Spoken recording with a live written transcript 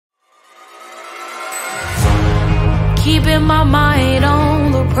keeping my mind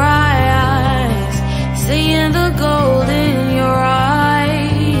on the prize, seeing the gold in your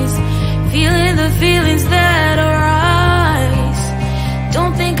eyes, feeling the feelings that arise.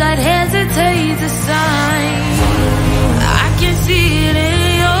 Don't think I'd hesitate to sign. I can see it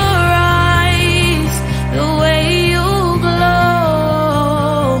in your eyes, the way you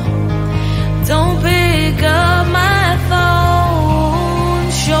glow. Don't pick up my phone,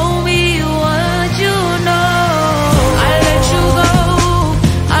 show me what you know. I let you go,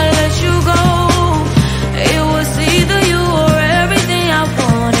 I let you go. It was either you or everything I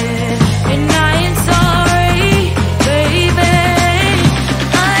wanted, and I ain't sorry, baby.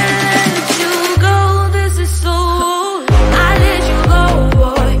 I let you go, this is so. I let you go,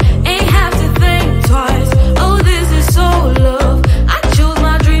 boy, ain't have to think twice. Oh, this is so love. I chose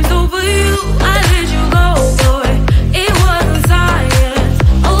my dreams over you. I let you go, boy, it wasn't science.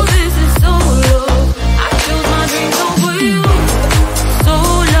 Oh, this is so love. I chose my dreams over you. So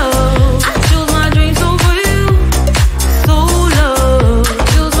love. I chose my dreams over you. So love. I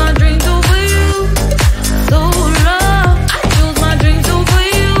chose my dreams over you. So love. I chose my dreams over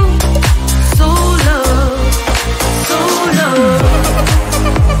you. So love. So love.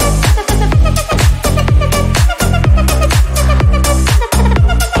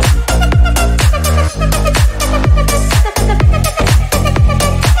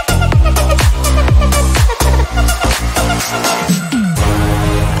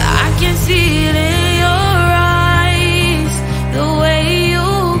 I can see it in your eyes, the way you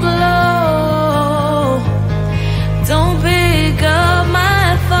glow. Don't pick up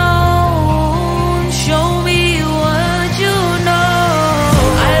my phone, show me what you know.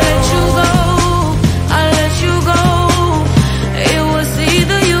 I let you go, I let you go. It was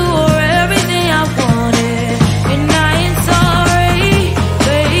either you or everything I wanted, and I ain't sorry,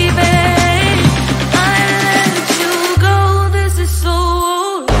 baby. I let you go, this is so.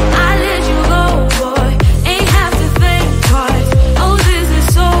 I let you go, boy, ain't have to think twice. Oh, this is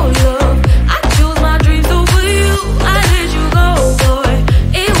so love. I chose my dreams over you. I let you go, boy,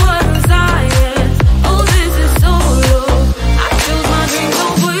 it wasn't science. Oh, this is so love. I chose my dreams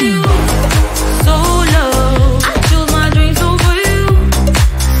over you. So love. I chose my dreams over you.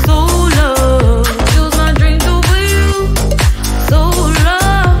 So love. I chose my dreams over you. So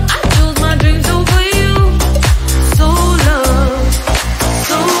love. I chose my dreams over you. So love.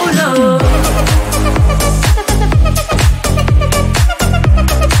 So love.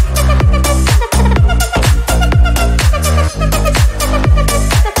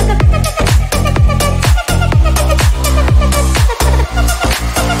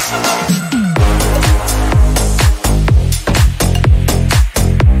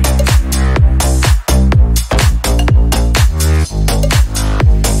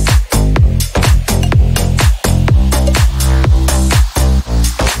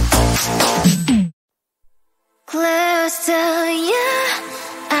 Close to you,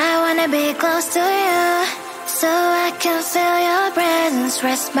 I wanna be close to you, so I can feel your presence,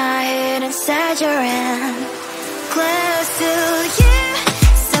 rest my head inside your hand. Close to you,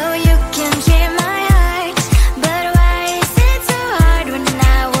 so you can hear my heart. But why is it so hard when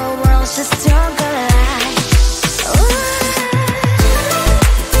our worlds just don't collide?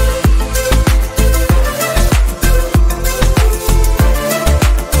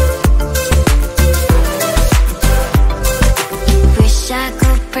 Wish I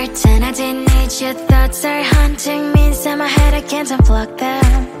could pretend I didn't need your thoughts are haunting me inside my head. I can't unplug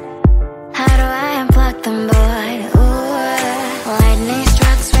them. How do I unplug them, boy? Ooh, lightning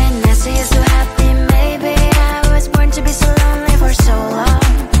strikes when I see you so happy. Maybe I was born to be so lonely for so long.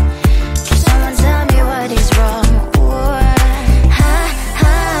 Can someone tell me what is wrong? Ooh,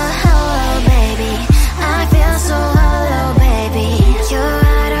 oh, baby, I feel so hollow, baby. You're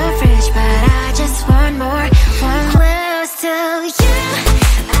out of reach, but I just want more, one close to you.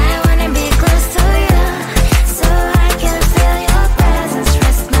 I wanna be close to you, so I can feel your presence,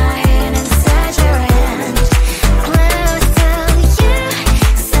 rest my head inside your hand.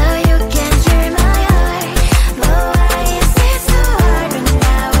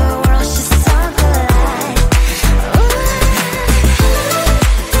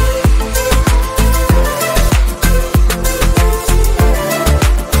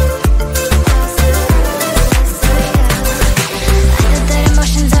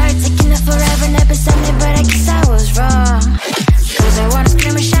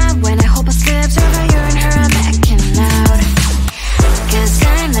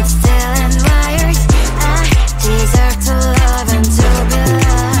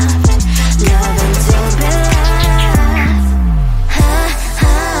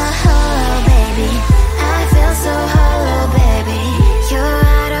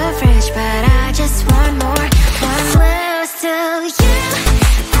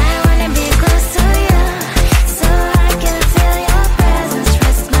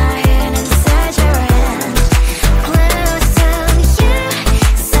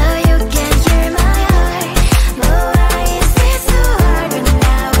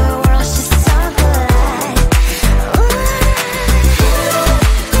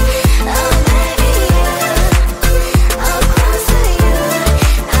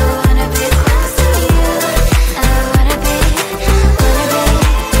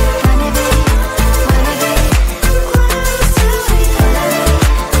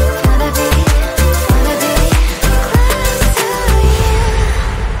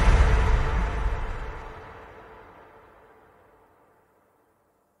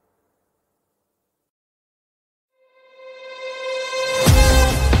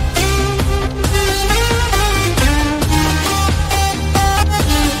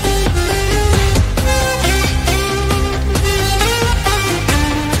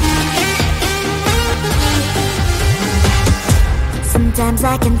 Sometimes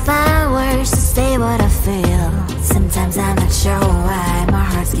I can find words to say what I feel. Sometimes I'm not sure why my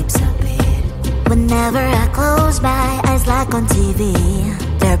heart skips a beat. Whenever I close my eyes like on TV,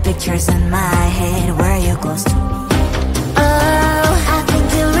 there are pictures in my head where you're close to me. Oh, I think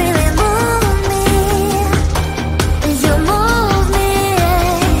you really move me. You move me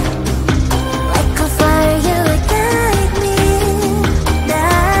like a fire, you ignite me,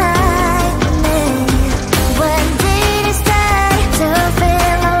 ignite me. When did it start to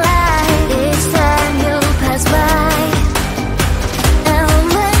feel alive? Each time you pass by, and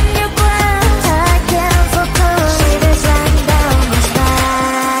when you're gone, I can't focus. Shivers run down my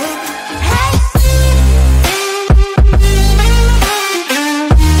spine. Hey.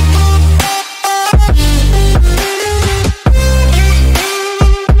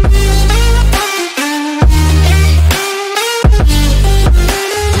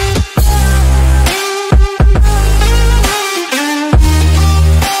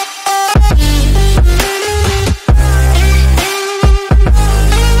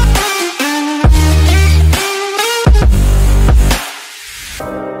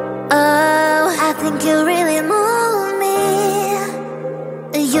 Oh, I think you really move me.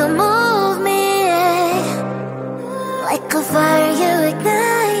 You move me like a fire, you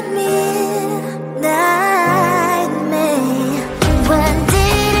ignite me, ignite me. When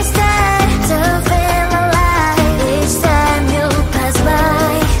did it start to feel alive? Each time you pass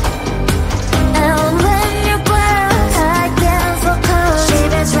by, and when you're gone, I can't focus.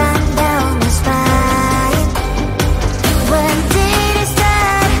 Shivers run down my spine. When did it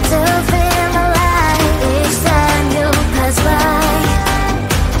start to feel alive? Each time you pass by,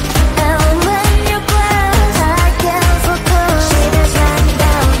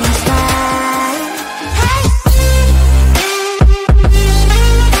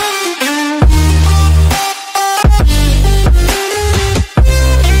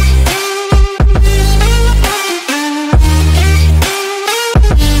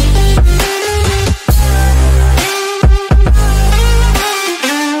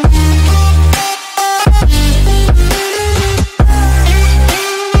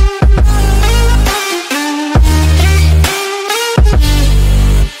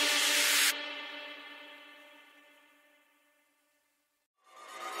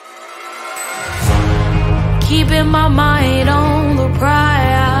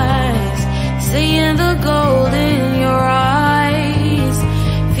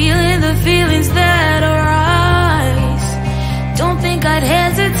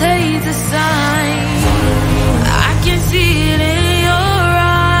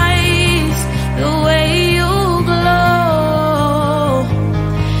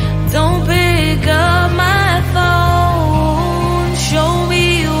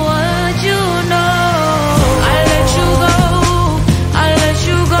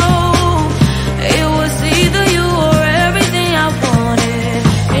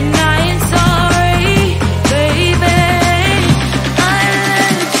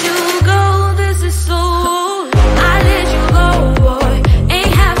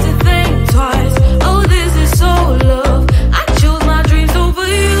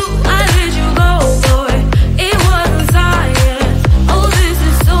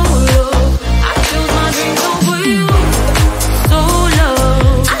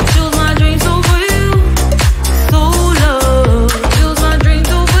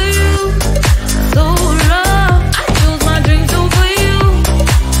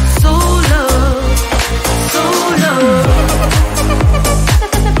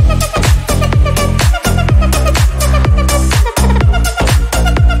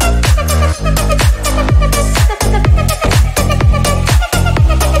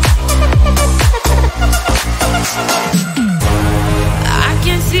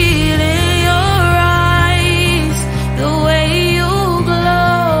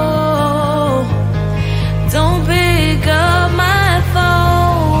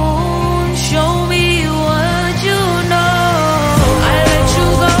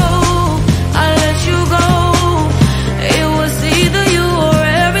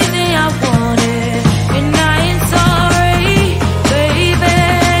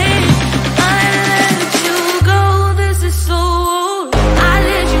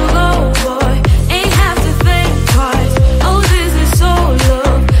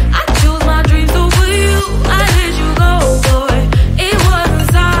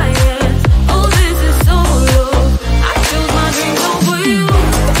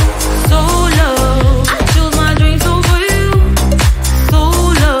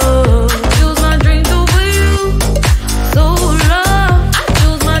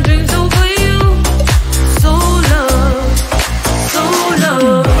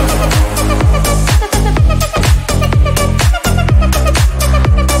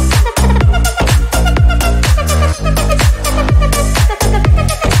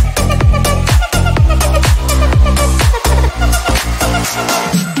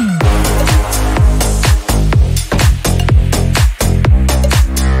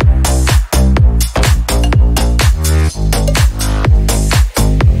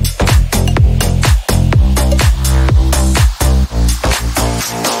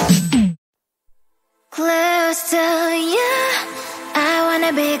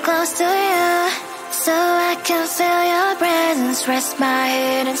 wanna be close to you, so I can feel your presence. Rest my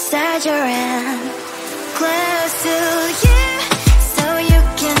head inside your hand. Close to you, so you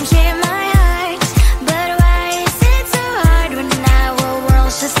can hear my heart. But why is it so hard when our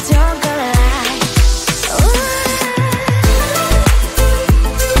worlds just don't collide?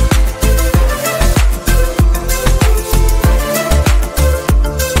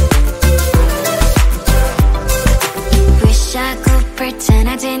 Wish I could pretend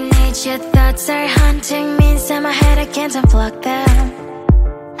I didn't need your thoughts are haunting me inside my head. I can't unplug them.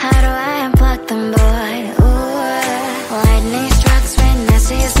 How do I unplug them, boy? Ooh, lightning strikes when I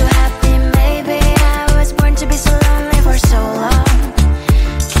see you so happy. Maybe I was born to be so lonely for so long.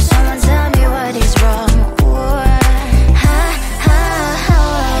 Can someone tell me what is wrong? Ooh,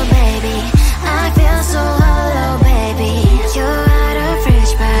 oh, baby, I feel so hollow, baby. You're out of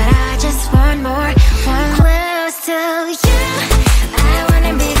reach, but I just want more. One close to you. I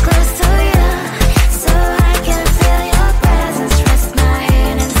wanna be close to you, so I can feel your presence. Rest my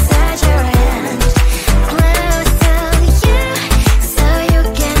head inside your hand. Close to you, so you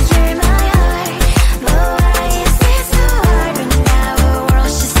can hear my heart. But why is it so hard when our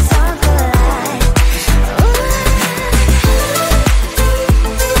worlds just don't collide?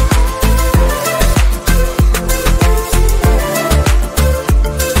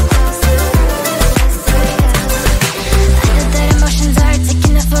 I know that emotions are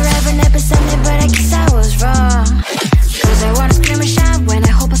taking up forever, never beside me, but I guess I was wrong. Cause I wanna scream and shout when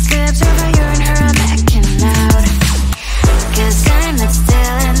I hope I slips over you and her, I'm backing out. Cause I'm not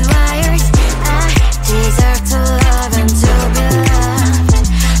still and wired. I deserve to love and to be loved.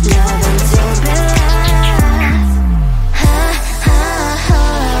 Love and to be loved.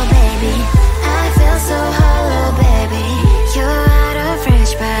 Oh, baby, I feel so hollow, baby. You're out of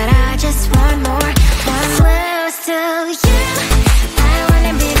reach, but I just want more. One close to you. I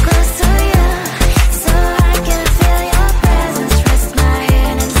wanna be close to you, so I can feel your presence. Rest my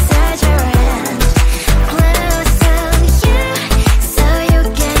head inside your hand. Close to you, so you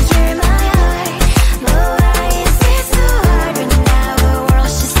can hear my heart. But why is it so hard when our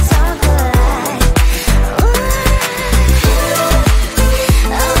worlds just don't collide?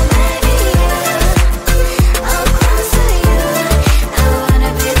 Oh, baby, oh, close to you. I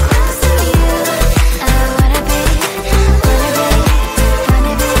wanna be close to you. I wanna be close to you.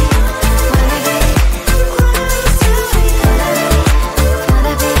 Wanna be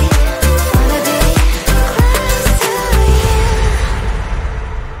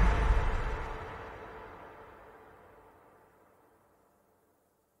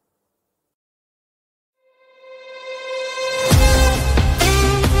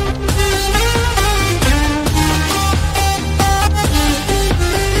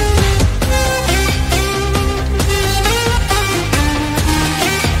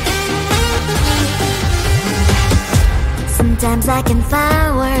Sometimes I can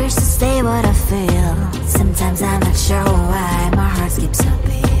find words to say what I feel. Sometimes I'm not sure why my heart skips a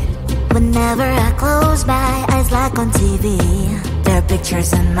beat. Whenever I close my eyes like on TV, there are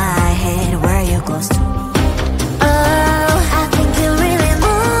pictures in my head where you're close to me.